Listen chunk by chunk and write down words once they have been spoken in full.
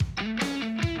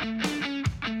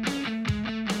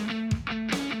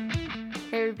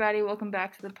everybody. Welcome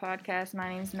back to the podcast. My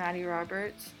name is Maddie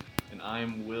Roberts. And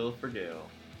I'm Will Fergale.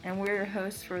 And we're your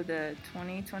hosts for the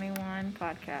 2021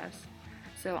 podcast.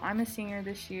 So I'm a senior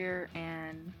this year,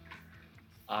 and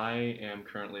I am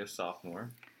currently a sophomore.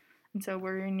 And so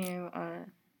we're your new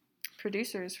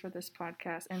producers for this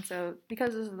podcast. And so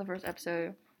because this is the first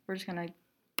episode, we're just going to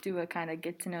do a kind of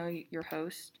get to know your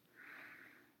host.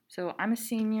 So I'm a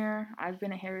senior. I've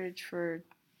been at Heritage for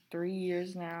 3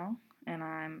 years now, and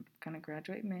I'm going to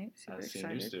graduate May. Super As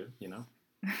excited. Seniors do, you know.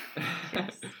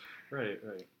 Yes. Right.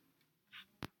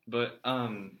 But,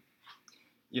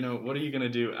 what are you going to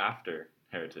do after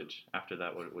Heritage? After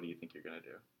that, what do you think you're going to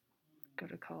do? Go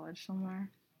to college somewhere.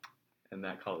 And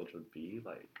that college would be,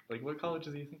 like what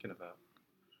colleges are you thinking about?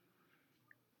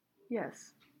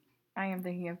 Yes. I am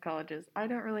thinking of colleges. I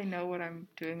don't really know what I'm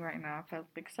doing right now. I've had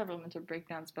several mental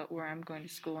breakdowns about where I'm going to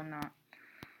school and not.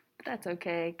 But that's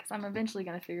okay, because I'm eventually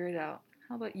going to figure it out.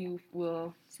 How about you,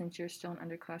 Will, since you're still an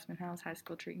underclassman? How's high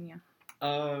school treating you?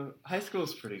 High school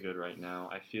is pretty good right now.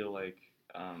 I feel like,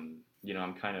 I'm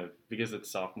kind of, because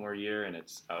it's sophomore year and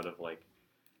it's out of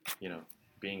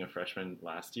being a freshman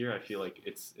last year, I feel like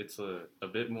it's a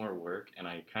bit more work, and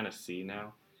I kind of see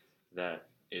now that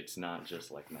it's not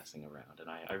just like messing around, and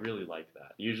I really like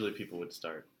that. Usually people would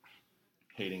start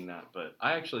hating that, but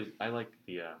I like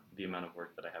the amount of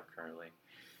work that I have currently,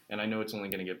 and I know it's only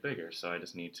going to get bigger, so I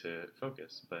just need to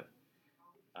focus. But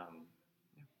yeah.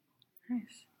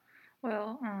 Nice.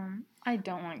 Well, I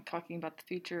don't like talking about the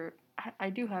future. I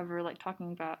do, however, like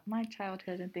talking about my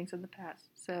childhood and things of the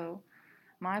past. So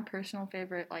my personal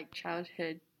favorite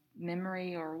childhood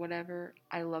memory or whatever,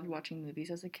 I loved watching movies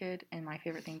as a kid, and my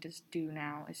favorite thing to do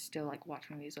now is still watch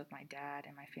movies with my dad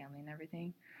and my family and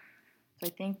everything. So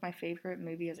I think my favorite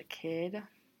movie as a kid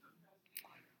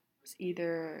was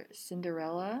either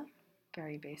Cinderella,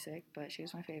 very basic, but she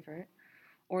was my favorite,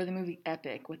 or the movie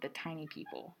Epic with the tiny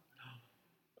people.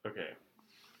 Okay.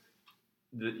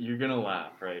 You're gonna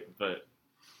laugh, right? But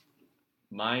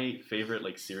my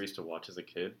favorite series to watch as a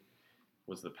kid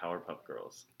was the Powerpuff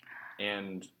Girls,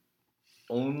 and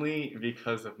only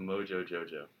because of Mojo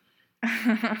Jojo.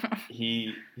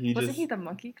 He Wasn't he the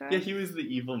monkey guy? Yeah, he was the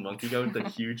evil monkey guy with the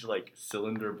huge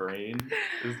cylinder brain.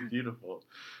 It was beautiful,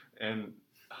 and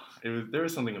there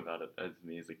was something about it as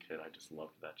me as a kid. I just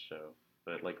loved that show.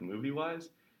 But movie wise,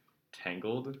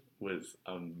 Tangled was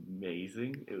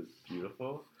amazing. It was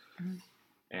beautiful,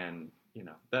 and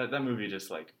that movie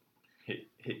just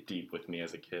hit deep with me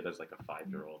as a kid. As a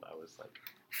 5-year-old, I was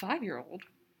 5-year-old.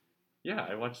 Yeah,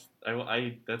 I watched.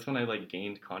 I that's when I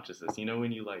gained consciousness. You know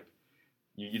when you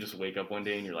you just wake up one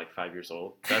day and you're 5 years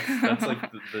old. That's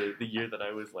the year that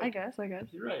I was I guess.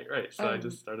 Right. So I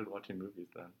just started watching movies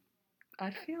then.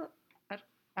 I feel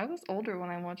I was older when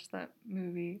I watched that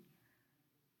movie.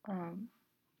 I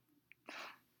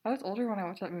was older when I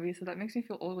watched that movie, so that makes me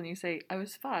feel old when you say I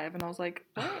was 5, and I was like,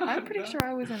 what? I'm pretty sure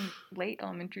I was in late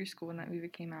elementary school when that movie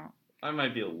came out. I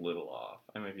might be a little off.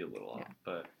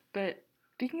 Yeah. But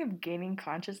speaking of gaining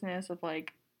consciousness of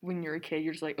when you're a kid,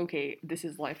 you're just okay, this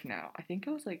is life now. I think it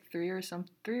was 3 or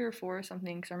 4 or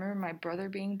something. Because I remember my brother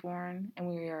being born, and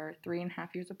we are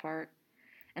 3.5 years apart,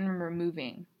 and I remember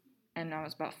moving, and I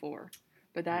was about 4.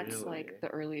 But that's really? The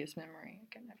earliest memory I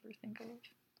can ever think of.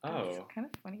 Oh, it's kind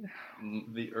of funny though.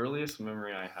 The earliest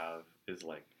memory I have is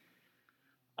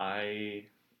I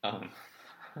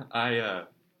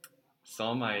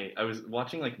was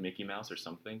watching Mickey Mouse or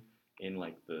something in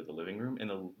the living room,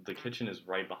 and the kitchen is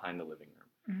right behind the living room.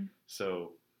 Mm-hmm.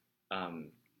 So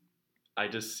I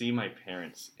just see my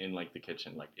parents in the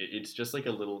kitchen. It's just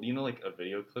a little, a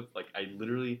video clip. I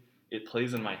literally, it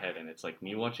plays in my head, and it's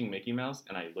me watching Mickey Mouse,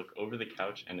 and I look over the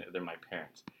couch, and they're my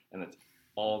parents, and that's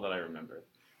all that I remember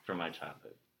from my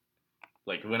childhood.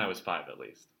 When I was 5 at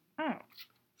least. Oh.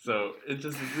 So it's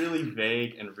just really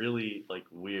vague and really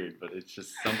weird, but it's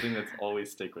just something that's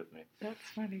always stick with me. That's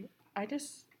funny. I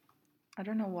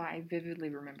don't know why I vividly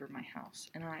remember my house,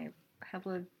 and I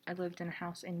lived in a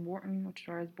house in Wharton, which is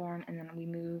where I was born, and then we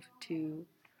moved to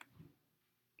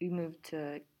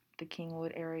the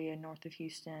Kingwood area north of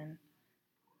Houston,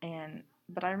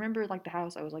 but I remember the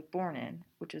house I was born in,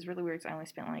 which is really weird because I only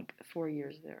spent 4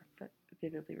 years there, but I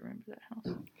vividly remember that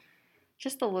house.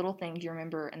 Just the little things you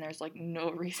remember, and there's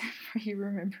no reason for you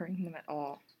remembering them at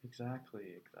all.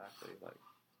 Exactly.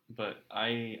 But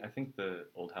I think the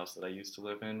old house that I used to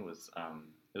live in was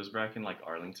it was back in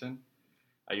Arlington.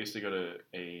 I used to go to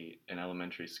an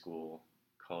elementary school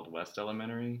called West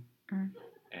Elementary, and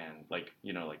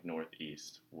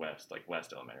northeast west,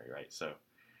 West Elementary, right? So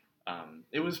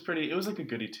it was a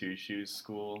goody two shoes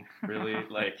school, really.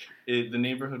 The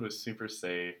neighborhood was super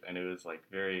safe, and it was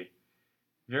very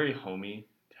very homey,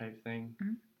 type thing,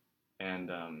 Mhm.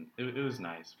 and it was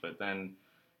nice. But then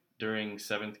during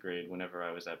seventh grade, whenever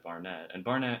I was at Barnett, and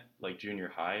Barnett, like junior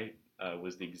high,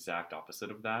 was the exact opposite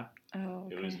of that. Oh,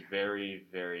 It was okay. very,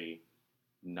 very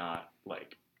not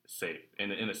like safe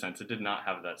in a sense. It did not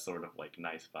have that sort of like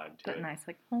nice vibe to That it. nice,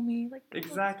 like homey, like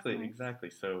Exactly, nice. exactly.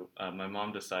 So my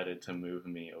mom decided to move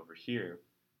me over here,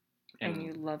 And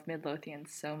you and love Midlothian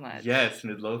so much. yes,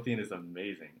 Midlothian is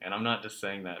amazing, and I'm not just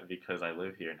saying that because I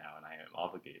live here now and I am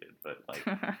obligated, but like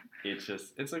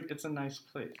it's a nice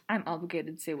place. I'm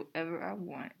obligated to say whatever I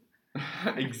want.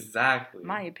 Exactly.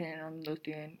 My opinion on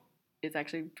Midlothian is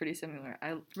actually pretty similar.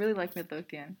 I really like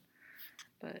Midlothian,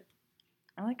 but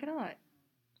I like it a lot.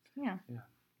 Yeah. Yeah.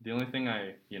 The only thing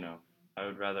I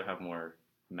would rather have more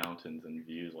mountains and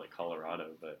views like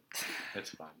Colorado, but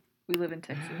it's fine. We live in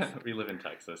Texas. We live in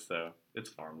Texas, so it's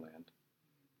farmland.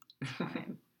 It's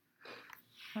fine.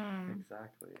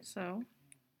 Exactly. So,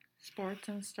 sports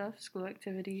and stuff, school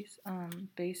activities.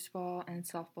 Baseball and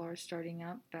softball are starting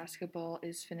up. Basketball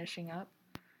is finishing up.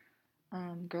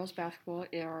 Girls basketball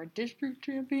are district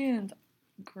champions.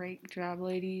 Great job,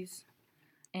 ladies.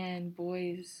 And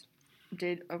boys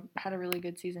had a really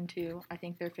good season too. I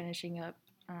think they're finishing up.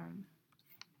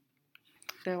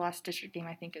 Their last district game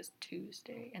I think is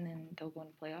Tuesday, and then they'll go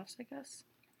into playoffs, I guess.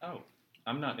 Oh,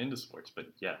 I'm not into sports, but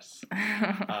yes.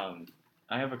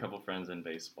 I have a couple friends in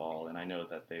baseball, and I know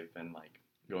that they've been like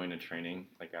going to training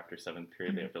like after seventh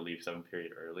period. They have to leave seventh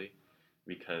period early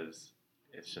because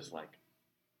it's just like,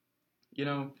 you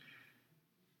know,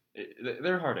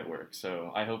 they're hard at work.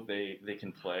 So I hope they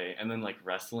can play. And then like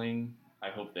wrestling, I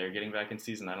hope they're getting back in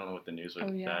season. I don't know what the news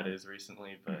with that is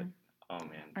recently, but oh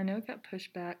man. I know it got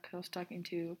pushed back. I was talking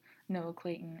to Noah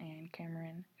Clayton and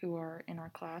Cameron, who are in our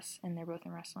class, and they're both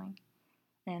in wrestling.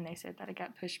 And they said that it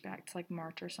got pushed back to like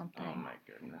March or something. Oh my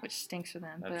goodness. Which stinks for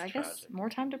them. That's but I tragic. guess more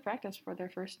time to practice for their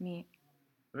first meet.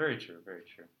 Very true, very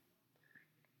true.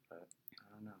 But I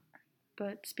don't know.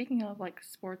 But speaking of like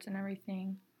sports and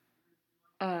everything,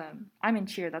 I'm in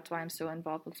cheer. That's why I'm so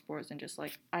involved with sports and just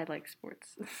like I like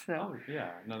sports. So. Oh yeah,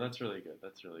 no, that's really good.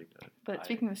 That's really good. But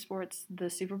speaking of sports,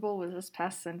 the Super Bowl was this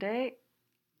past Sunday,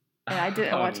 and I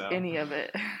didn't watch any of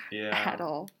it at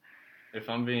all. If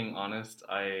I'm being honest,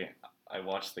 I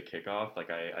watched the kickoff. Like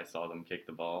I saw them kick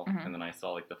the ball, and then I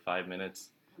saw like the 5 minutes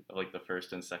of like the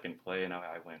first and second play, and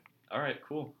I went, all right,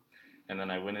 cool. And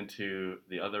then I went into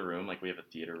the other room, like we have a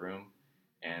theater room,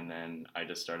 and then I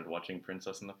just started watching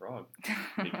Princess and the Frog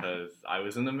because I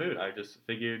was in the mood. I just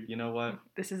figured, you know what?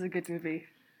 This is a good movie.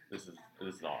 This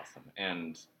is awesome.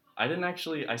 And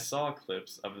I saw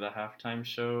clips of the halftime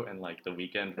show and like the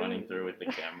Weeknd running through with the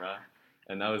camera,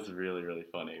 and that was really, really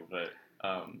funny. But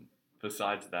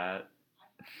besides that,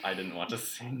 I didn't watch a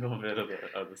single bit of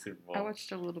the Super Bowl. I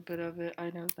watched a little bit of it.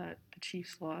 I know that the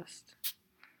Chiefs lost.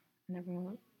 And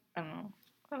everyone, I don't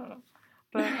know.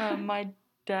 But my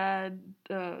dad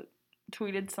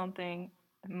tweeted something.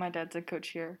 My dad's a coach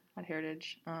here at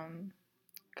Heritage.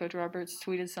 Coach Roberts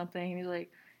tweeted something. He's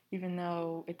like, even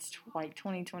though it's like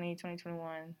 2020,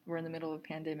 2021, we're in the middle of a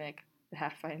pandemic, the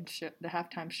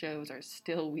halftime shows are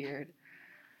still weird.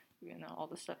 Even though all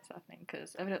this stuff is happening,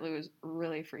 because evidently it was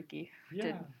really freaky.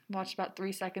 Yeah. Watched about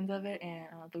 3 seconds of it, and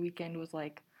the Weeknd was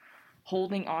like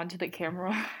holding on to the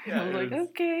camera. Yeah, I was like,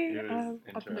 okay. It was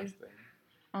interesting.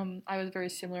 I was very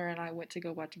similar, and I went to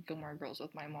go watch Gilmore Girls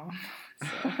with my mom.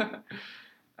 So.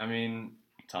 I mean,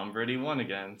 Tom Brady won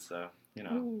again, so you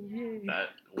know. Ooh,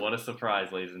 what a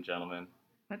surprise, ladies and gentlemen.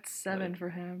 That's 7 for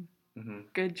him. Mm-hmm.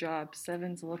 Good job.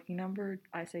 7's a lucky number.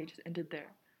 I say just ended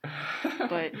there.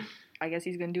 But I guess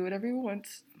he's gonna do whatever he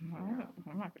wants.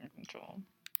 I'm not gonna control him,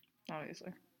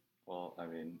 obviously. Well, I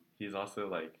mean, he's also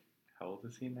like, how old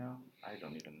is he now? I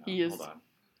don't even know. He is Hold on.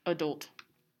 Adult.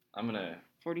 I'm gonna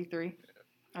 43.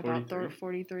 43? About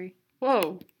 43.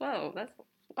 Whoa,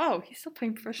 he's still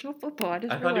playing professional football. I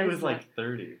thought he was like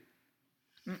 30.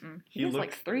 He has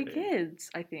like 3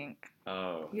 kids, I think.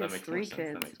 Oh, he that has makes 3 more kids.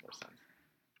 sense. That makes more sense.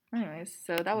 Anyways,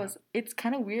 so that was, it's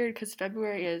kind of weird because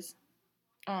February is,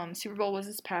 Super Bowl was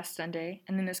this past Sunday,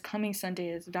 and then this coming Sunday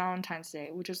is Valentine's Day,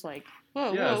 which is like,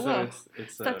 whoa.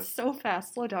 It's that's so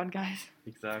fast. Slow down, guys.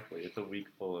 Exactly. It's a week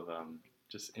full of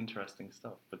just interesting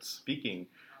stuff. But speaking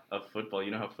of football,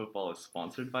 you know how football is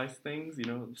sponsored by things,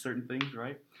 certain things,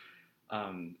 right?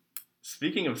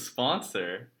 Speaking of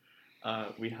sponsor,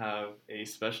 we have a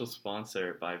special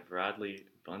sponsor by Bradley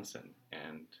Bunsen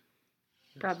and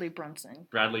Bradley Brunson.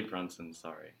 Bradley Brunson,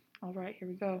 sorry. All right, here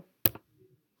we go.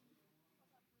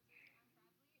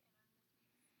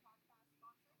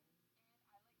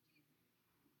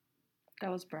 That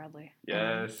was Bradley.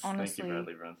 Yes, honestly, thank you,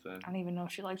 Bradley Brunson. I don't even know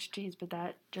if she likes cheese, but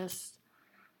that just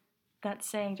that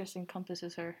saying just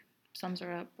encompasses her, sums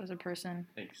her up as a person.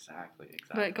 Exactly.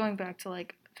 But going back to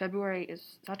like February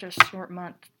is such a short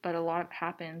month, but a lot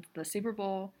happens. The Super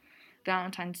Bowl,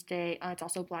 Valentine's Day. It's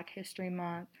also Black History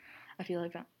Month. I feel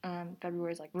like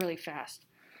February is like really fast.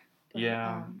 But,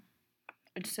 Yeah.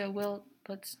 So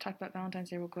let's talk about Valentine's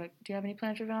Day real quick. Do you have any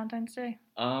plans for Valentine's Day?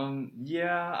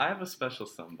 Yeah, I have a special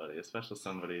somebody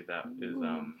that is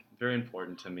very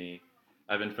important to me.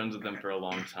 I've been friends with them for a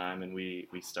long time, and we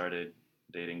started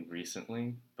dating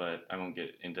recently, but I won't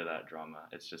get into that drama.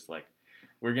 It's just like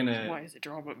we're gonna. Why is it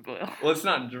drama, Bill? Well, it's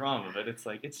not drama, but it's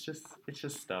like it's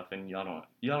just stuff, and y'all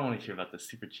don't want to hear about the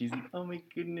super cheesy. Oh my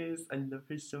goodness, I love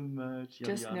her so much.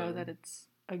 Yada, Just know that it's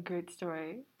a great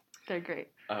story. They're great.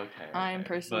 Okay. I'm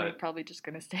personally probably just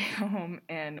gonna stay home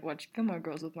and watch Gilmore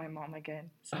Girls with my mom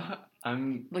again. So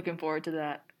I'm looking forward to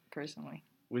that personally.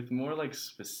 With more like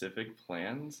specific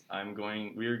plans,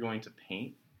 we are going to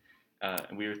paint.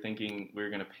 We were thinking we were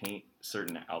going to paint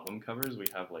certain album covers. We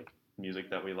have like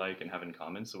music that we like and have in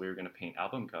common, so we were going to paint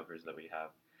album covers that we have.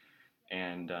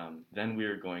 And then we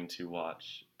were going to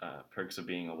watch Perks of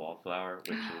Being a Wallflower,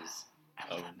 which is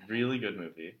a really good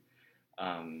movie.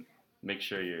 Make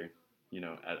sure you're,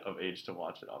 of age to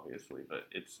watch it, obviously, but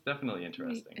it's definitely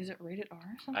interesting. Is it rated R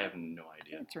or something? I have no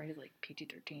idea. It's rated like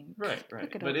PG-13. Right.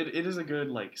 But it is a good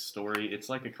like story. It's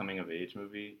like a coming of age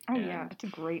movie. Oh yeah, it's a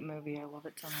great movie. I love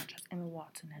it so much. It has Emma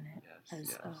Watson in it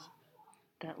as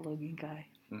that Logan guy.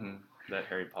 Mm-hmm. That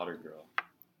Harry Potter girl.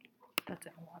 That's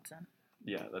Emma Watson.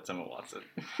 Yeah, that's Emma Watson.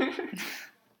 Yeah.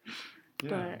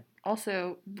 But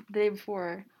also, the day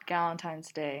before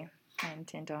Valentine's Day, I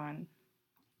intend on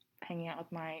hanging out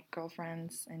with my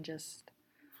girlfriends and just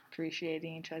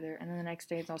appreciating each other. And then the next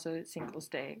day is also Singles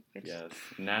Day. Yes,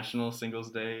 National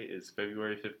Singles Day is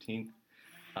February 15th.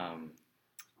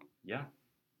 Yeah.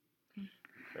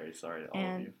 Very sorry to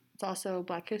all of you. It's also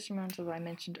Black History Month, as I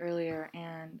mentioned earlier,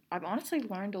 and I've honestly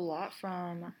learned a lot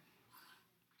from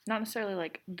not necessarily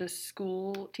like the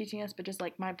school teaching us, but just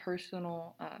like my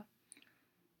personal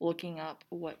looking up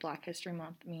what Black History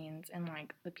Month means and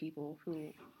like the people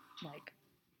who like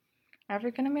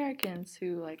African Americans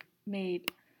who like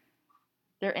made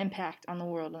their impact on the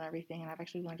world and everything, and I've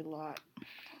actually learned a lot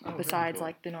besides cool.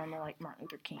 Like the normal like Martin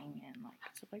Luther King and like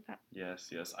stuff like that.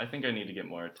 Yes. I think I need to get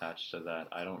more attached to that.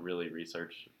 I don't really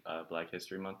research Black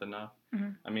History Month enough. Mm-hmm.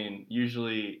 I mean,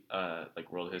 usually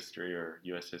like world history or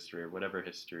U.S. history or whatever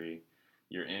history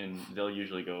you're in, they'll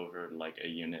usually go over like a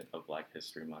unit of Black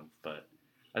History Month. But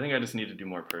I think I just need to do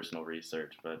more personal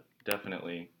research. But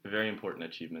definitely very important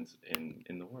achievements in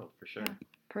the world for sure. Yeah.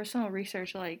 Personal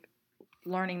research, like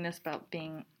learning this about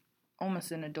being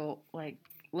almost an adult, like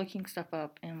looking stuff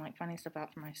up and like finding stuff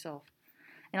out for myself.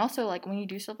 And also like when you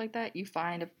do stuff like that, you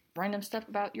find random stuff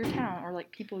about your town or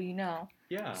like people you know.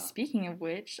 Yeah. Speaking of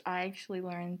which, I actually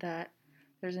learned that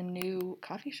there's a new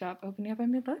coffee shop opening up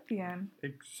in Midlothian.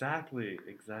 Exactly.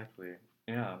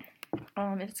 Yeah.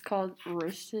 It's called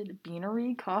Roasted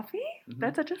Beanery Coffee. Mm-hmm.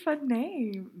 That's such a fun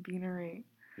name, Beanery.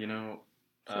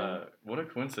 What a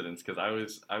coincidence, because I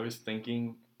was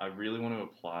thinking I really want to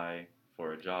apply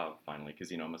for a job finally,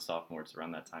 because I'm a sophomore. It's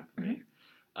around that time for me.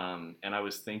 And I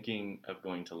was thinking of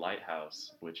going to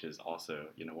Lighthouse, which is also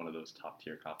one of those top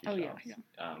tier coffee shops. Yeah.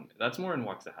 That's more in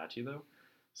Waxahachie though,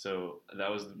 so that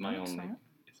was my only. Not.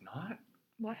 It's not.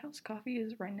 Lighthouse Coffee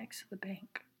is right next to the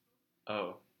bank.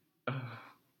 Oh.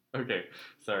 Okay,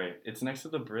 sorry. It's next to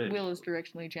the bridge. Will is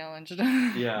directionally challenged.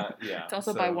 Yeah. It's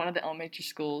also by one of the elementary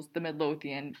schools, the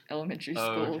Midlothian elementary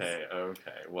schools. Okay.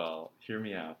 Well, hear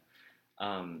me out.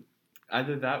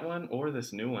 Either that one or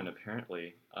this new one,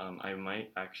 apparently. I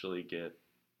might actually get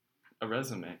a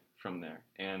resume from there.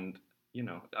 And,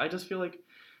 I just feel like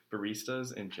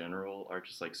baristas in general are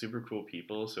just like super cool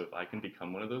people. So if I can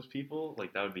become one of those people,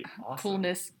 like that would be awesome.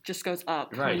 Coolness just goes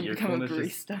up when you become a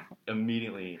barista.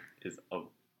 Immediately is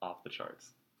off the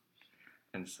charts.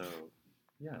 And so,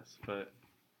 yes, but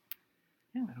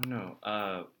yeah. I don't know.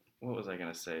 What was I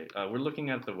going to say? We're looking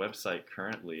at the website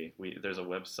currently. There's a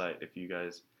website. If you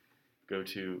guys go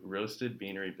to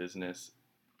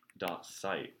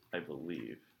roastedbeanerybusiness.site, I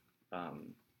believe,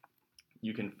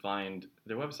 you can find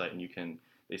their website, and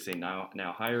they say now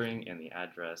hiring and the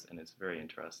address, and it's very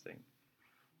interesting.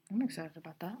 I'm excited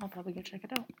about that. I'll probably go check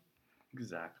it out.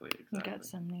 Exactly. We got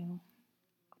some new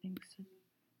things to...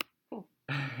 Cool.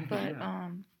 But,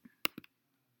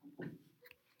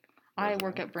 I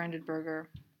work at Branded Burger,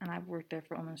 and I've worked there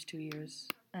for almost 2 years,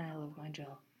 and I love my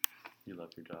job. You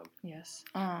love your job? Yes.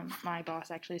 My boss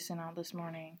actually sent out this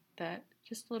morning that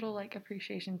just a little, like,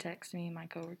 appreciation text to me and my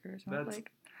coworkers. And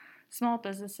like, small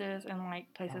businesses and,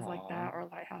 like, places like that or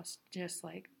Lighthouse just,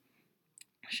 like,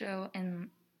 show and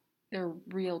they're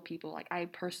real people. Like I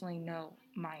personally know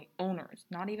my owners,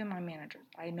 not even my managers.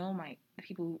 I know the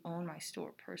people who own my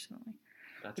store personally,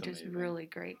 That's which is amazing. really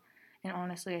great. And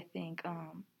honestly, I think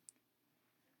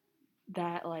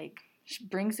that like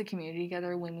brings the community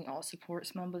together when we all support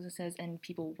small businesses and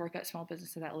people work at small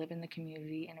businesses that live in the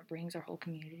community, and it brings our whole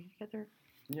community together.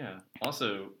 Yeah.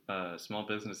 Also, small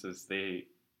businesses, they,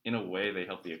 in a way, they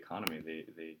help the economy. They,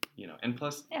 and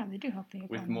plus, Yeah, they do help the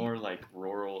with economy. more like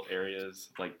rural areas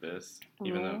like this,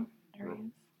 even though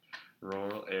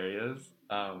rural areas,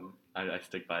 I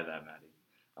stick by that, Maddie.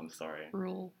 I'm sorry.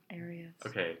 Rural areas.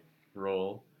 Okay,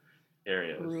 rural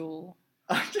areas. Rural.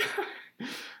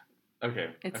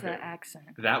 Okay. It's okay. that accent.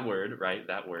 That word, right?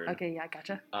 That word. Okay, yeah,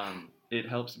 gotcha. It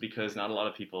helps because not a lot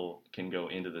of people can go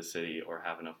into the city or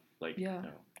have enough, like, yeah.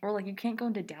 Or like you can't go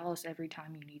into Dallas every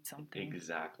time you need something.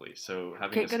 Exactly. So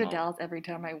having can't go to Dallas every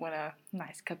time I want a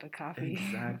nice cup of coffee.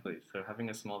 Exactly. So having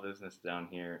a small business down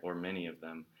here, or many of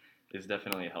them, is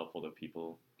definitely helpful to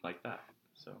people like that.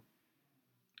 So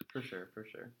for sure.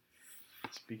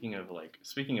 Speaking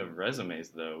of resumes,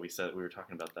 though, we were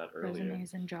talking about that earlier.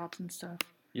 Resumes and jobs and stuff.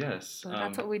 Yes. But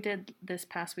that's what we did this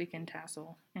past week in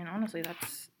Tassel. And honestly,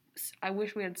 I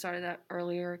wish we had started that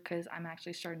earlier because I'm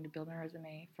actually starting to build my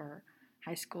resume for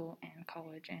high school and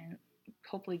college and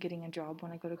hopefully getting a job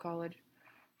when I go to college.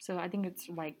 So I think it's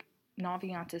like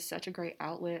Naviance is such a great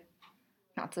outlet.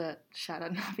 Not to shout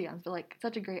out Naviance, but like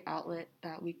such a great outlet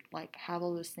that we like have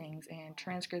all those things and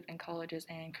transcript and colleges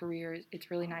and careers.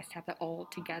 It's really nice to have that all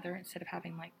together instead of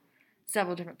having like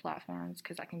several different platforms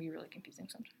because that can be really confusing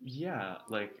sometimes. Yeah,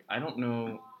 like I don't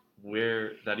know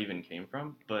where that even came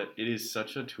from, but it is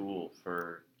such a tool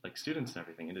for like students and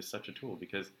everything. It is such a tool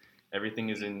because everything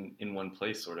is in one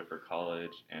place sort of for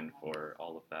college and for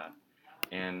all of that.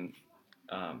 And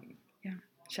yeah,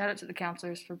 shout out to the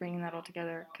counselors for bringing that all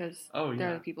together because yeah.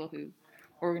 they're the people who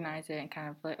organize it and kind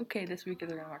of like, okay, this week they're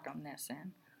going to work on this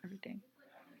and everything.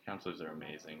 Counselors are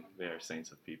amazing. They are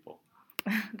saints of people.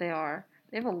 They are.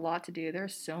 They have a lot to do. There are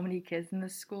so many kids in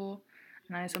this school.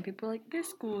 And I know some people are like, this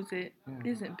school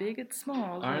isn't big, it's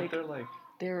small. Aren't there like...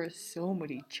 There are so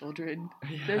many children.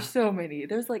 Yeah. There's so many.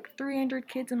 There's like 300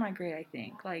 kids in my grade, I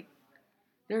think. Like,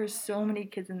 there are so many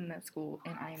kids in that school,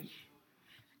 and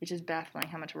it's just baffling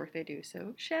how much work they do.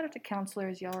 So, shout out to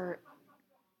counselors. Y'all are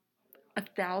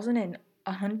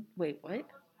 1,100, wait, what?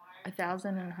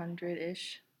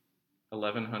 1,100-ish?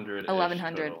 1,100.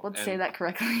 1,100. Let's say that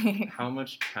correctly. How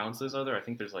much counselors are there? I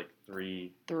think there's like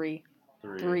three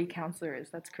counselors.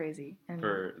 That's crazy. And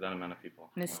for that amount of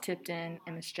people. Miss Tipton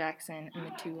and Miss Jackson and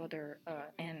the two other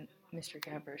and Mr.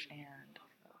 Gabrish and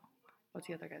what's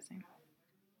the other guy's name?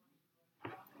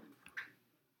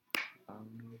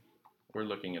 We're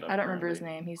looking it up. I don't remember his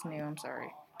name. He's new. I'm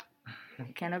sorry.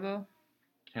 Cannabo?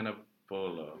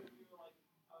 Cannabolo.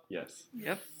 Yes.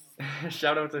 Yep.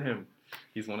 Shout out to him.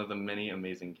 He's one of the many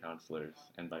amazing counselors,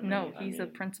 and by many, he's a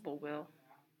principal. Will.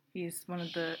 He's one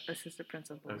of the assistant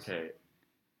principals. Okay.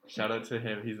 Shout out to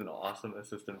him. He's an awesome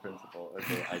assistant principal.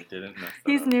 Okay, I didn't mess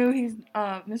that He's up. new. He's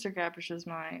Mr. Gabrish is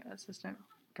my assistant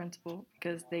principal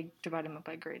because they divide him up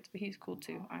by grades, but he's cool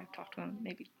too. I've talked to him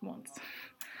maybe once.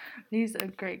 He's a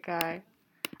great guy.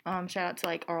 Shout out to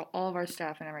like all of our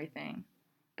staff and everything.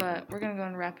 But we're gonna go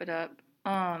and wrap it up.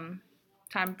 Time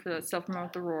for the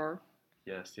self-promote The Roar.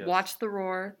 Yes. Watch The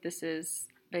Roar. This is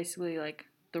basically like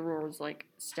The Roar's like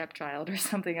stepchild or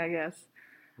something, I guess.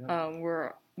 Yep.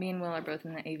 Me and Will are both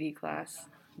in the AV class.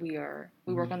 We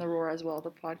work on The Roar as well, the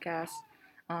podcast.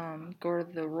 Go to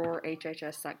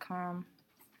theroarhhs.com.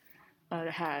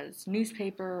 It has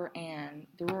newspaper and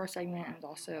the Roar segment, and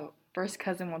also First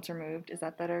Cousin Once Removed. Is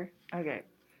that better? Okay.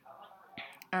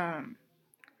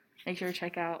 Make sure to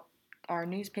check out our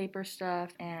newspaper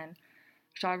stuff and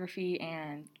photography,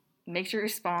 and make sure to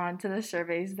respond to the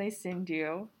surveys they send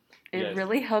you. It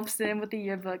really helps them with the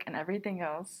yearbook and everything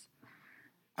else.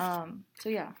 So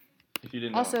yeah. If you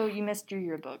didn't also, you missed your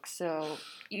yearbook, so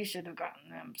you should have gotten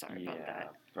them. Sorry about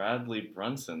that. Bradley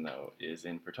Brunson, though, is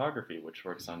in photography, which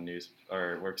works on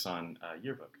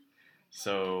yearbook.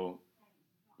 So,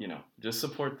 just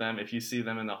support them. If you see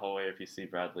them in the hallway, if you see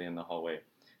Bradley in the hallway,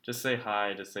 just say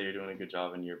hi. Just say you're doing a good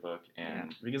job in yearbook,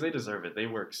 and because they deserve it. They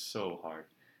work so hard,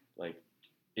 like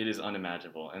it is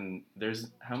unimaginable. And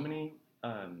there's how many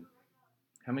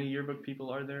yearbook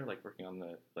people are there, like working on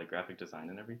the like graphic design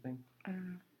and everything? I don't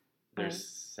know. There's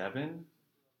 7.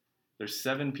 There's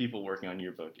 7 people working on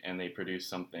yearbook, and they produce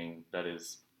something that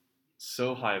is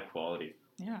so high of quality.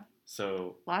 Yeah.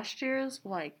 So last year's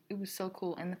it was so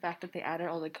cool, and the fact that they added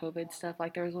all the COVID stuff,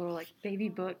 like there was a little like baby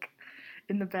book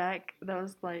in the back that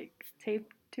was like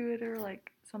taped to it or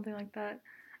like something like that,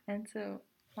 and so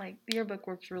Like the yearbook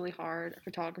works really hard.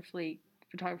 Photography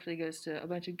goes to a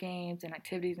bunch of games and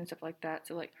activities and stuff like that.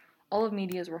 So like all of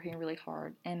media is working really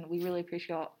hard, and we really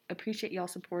appreciate y'all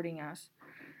supporting us.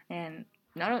 And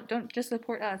not don't just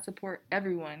support us, support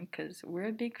everyone because we're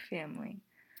a big family.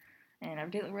 And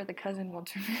evidently we're the cousin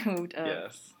once removed of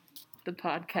Yes, the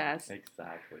podcast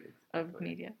exactly. of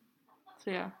media.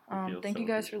 So yeah, We feel thank so you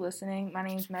guys for appreciated. listening. My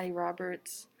name's Maddie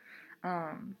Roberts.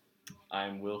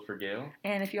 I'm Will Forgale.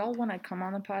 And if y'all want to come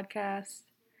on the podcast,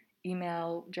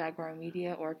 email Jaguar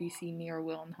Media, or if you see me or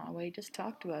Will in the hallway, just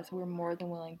talk to us. We're more than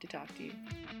willing to talk to you.